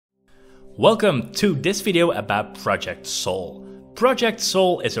Welcome to this video about Project Soul. Project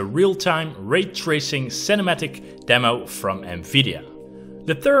Soul is a real-time ray tracing cinematic demo from NVIDIA.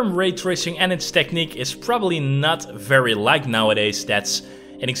 The term ray tracing and its technique is probably not very liked nowadays. That's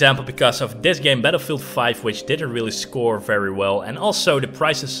an example because of this game Battlefield 5, which didn't really score very well, and also the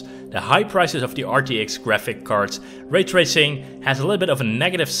high prices of the RTX graphic cards. Ray tracing has a little bit of a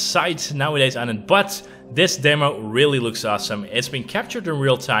negative side nowadays on it, but this demo really looks awesome. It's been captured in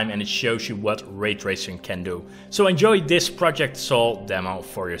real time and it shows you what ray tracing can do. So enjoy this Project Soul demo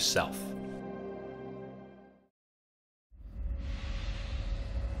for yourself.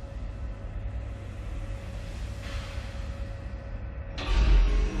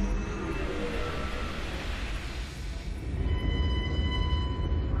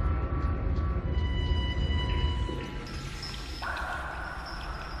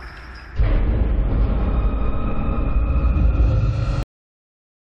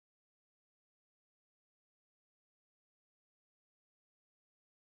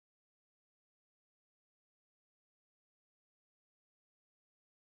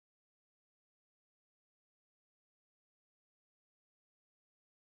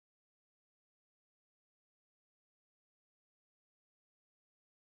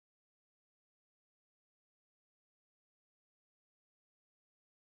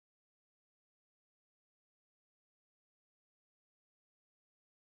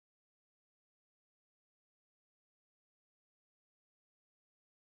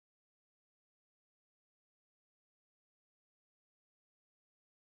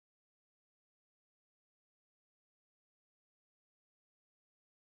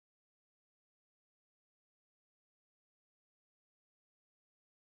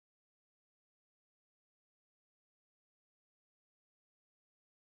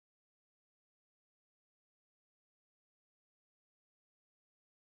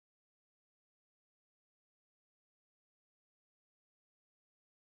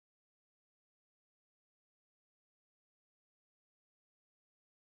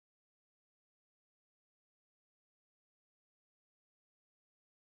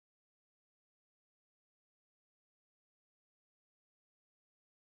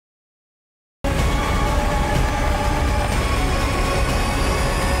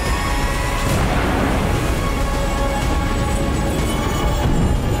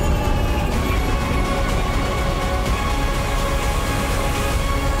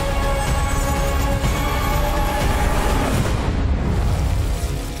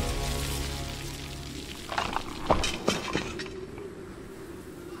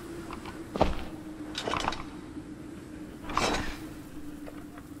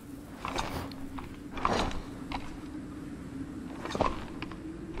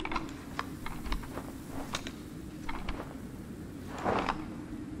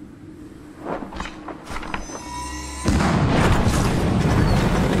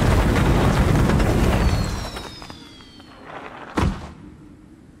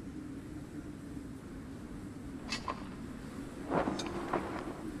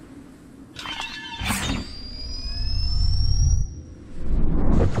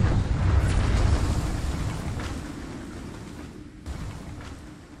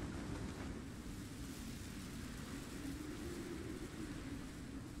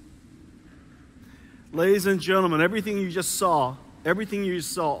 Ladies and gentlemen, everything you just saw,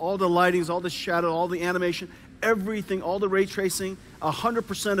 all the lightings, all the shadow, all the animation, everything, all the ray tracing,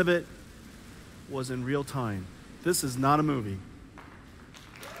 100% of it was in real time. This is not a movie.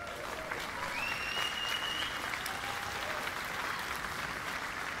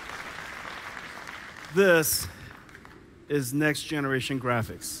 This is next generation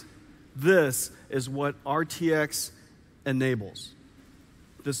graphics. This is what RTX enables.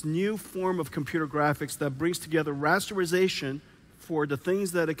 This new form of computer graphics that brings together rasterization for the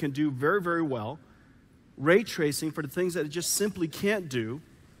things that it can do very, very well, ray tracing for the things that it just simply can't do,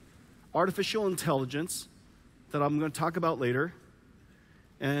 artificial intelligence that I'm going to talk about later,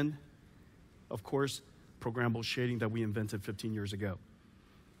 and, of course, programmable shading that we invented 15 years ago.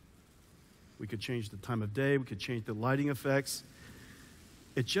 We could change the time of day, we could change the lighting effects.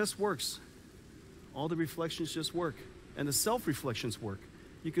 It just works. All the reflections just work, and the self-reflections work.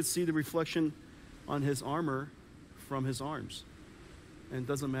 You could see the reflection on his armor from his arms. And it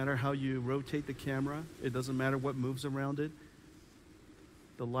doesn't matter how you rotate the camera. It doesn't matter what moves around it.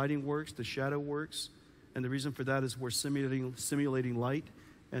 The lighting works, the shadow works. And the reason for that is we're simulating light,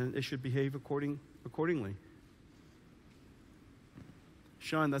 and it should behave accordingly.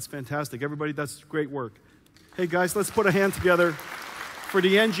 Sean, that's fantastic. Everybody, that's great work. Hey guys, let's put a hand together for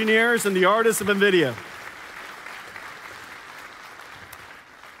the engineers and the artists of NVIDIA.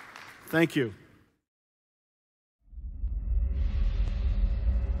 Thank you.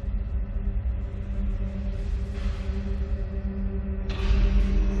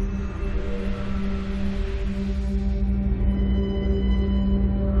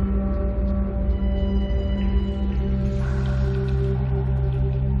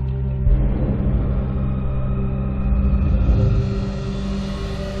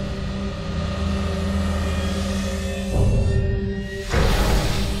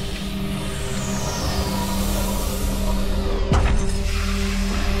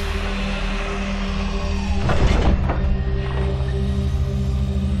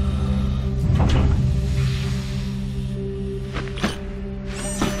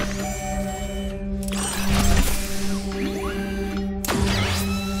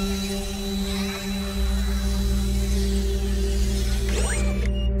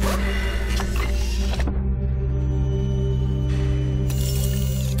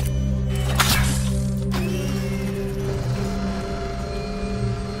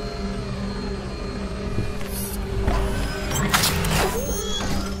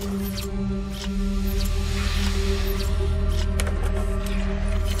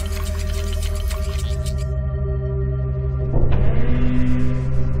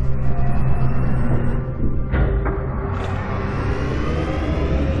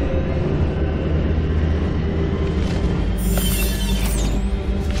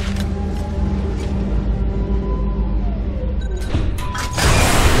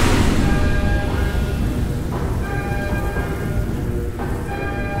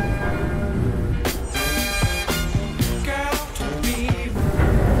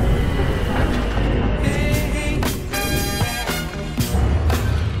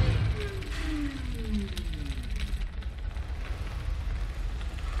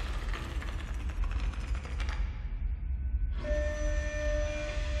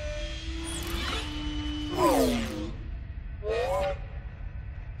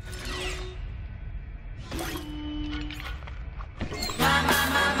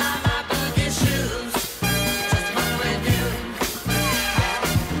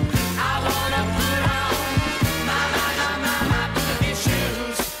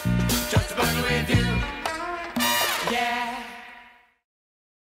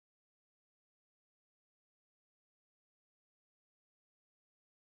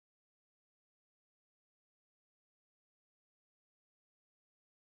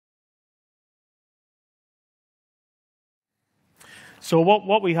 So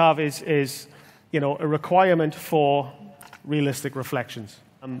what we have is a requirement for realistic reflections.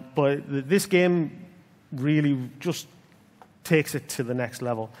 But this game really just takes it to the next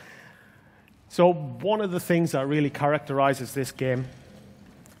level. So one of the things that really characterizes this game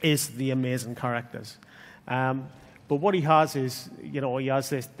is the amazing characters. But what he has is, he has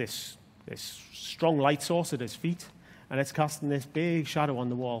this strong light source at his feet, and it's casting this big shadow on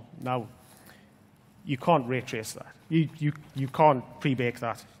the wall. Now, you can't ray trace that. You can't pre-bake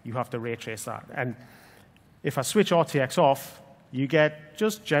that. You have to ray trace that. And if I switch RTX off, you get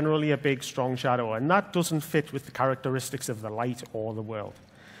just generally a big, strong shadow, and that doesn't fit with the characteristics of the light or the world.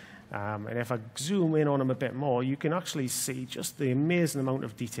 And if I zoom in on him a bit more, you can actually see just the amazing amount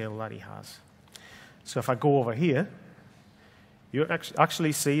of detail that he has. So if I go over here, you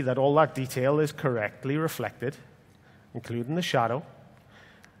actually see that all that detail is correctly reflected, including the shadow,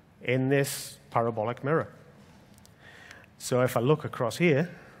 in this parabolic mirror. So if I look across here,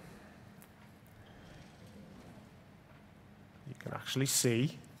 you can actually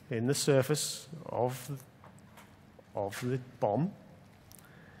see in the surface of the bomb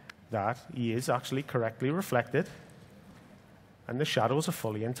that he is actually correctly reflected, and the shadows are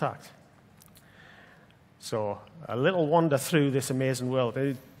fully intact. So a little wander through this amazing world.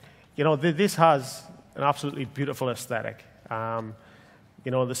 This has an absolutely beautiful aesthetic.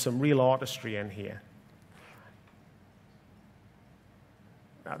 There's some real artistry in here.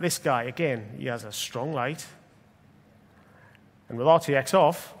 Now, this guy, again, he has a strong light. And with RTX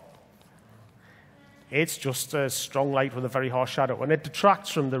off, it's just a strong light with a very harsh shadow. And it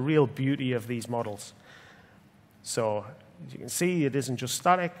detracts from the real beauty of these models. So, as you can see, it isn't just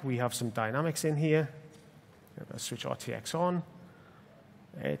static. We have some dynamics in here. If I switch RTX on,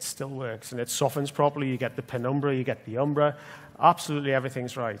 it still works. And it softens properly. You get the penumbra, you get the umbra. Absolutely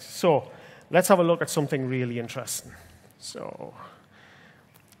everything's right. So let's have a look at something really interesting. So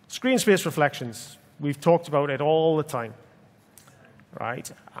screen space reflections. We've talked about it all the time, right?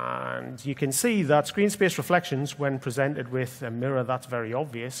 And you can see that screen space reflections, when presented with a mirror that's very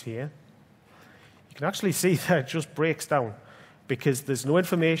obvious here, you can actually see that it just breaks down because there's no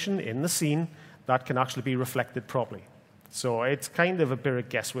information in the scene that can actually be reflected properly. So it's kind of a bit of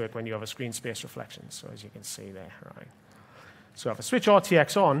guesswork when you have a screen space reflection, so as you can see there. Right. So if I switch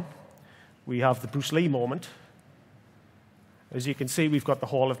RTX on, we have the Bruce Lee moment. As you can see, we've got the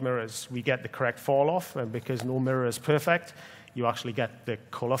Hall of Mirrors. We get the correct fall off, and because no mirror is perfect, you actually get the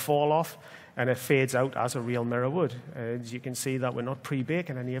color fall off, and it fades out as a real mirror would. As you can see that we're not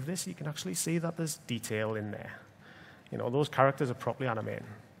pre-baking any of this. You can actually see that there's detail in there. You know, those characters are properly animated.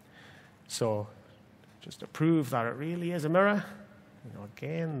 So just to prove that it really is a mirror, you know,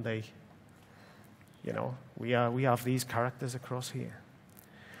 again, we have these characters across here.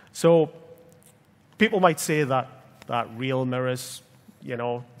 So people might say that real mirrors, you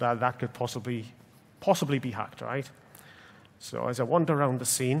know, that could possibly be hacked, right? So as I wander around the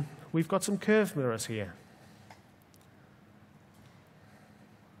scene, we've got some curved mirrors here.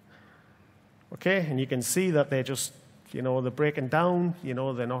 Okay, and you can see that they're just, you know, they're breaking down, you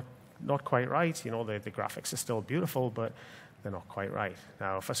know, they're not quite right. You know, the graphics are still beautiful, but they're not quite right.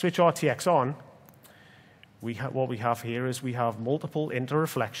 Now, if I switch RTX on, what we have here is we have multiple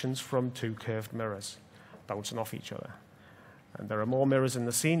interreflections from two curved mirrors bouncing off each other. And there are more mirrors in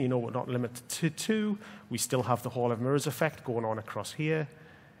the scene. You know, we're not limited to two. We still have the Hall of Mirrors effect going on across here.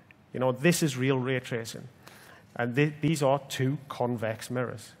 You know, this is real ray tracing. And these are two convex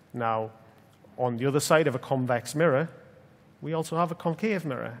mirrors. Now, on the other side of a convex mirror, we also have a concave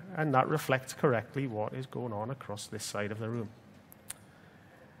mirror, and that reflects correctly what is going on across this side of the room.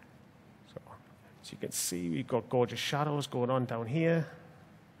 So, as you can see, we've got gorgeous shadows going on down here,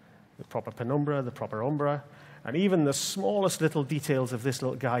 the proper penumbra, the proper umbra, and even the smallest little details of this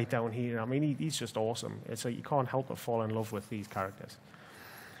little guy down here. I mean, he's just awesome. It's like you can't help but fall in love with these characters.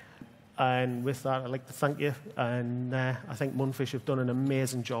 And with that, I'd like to thank you, and I think Munfish have done an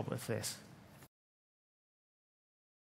amazing job with this.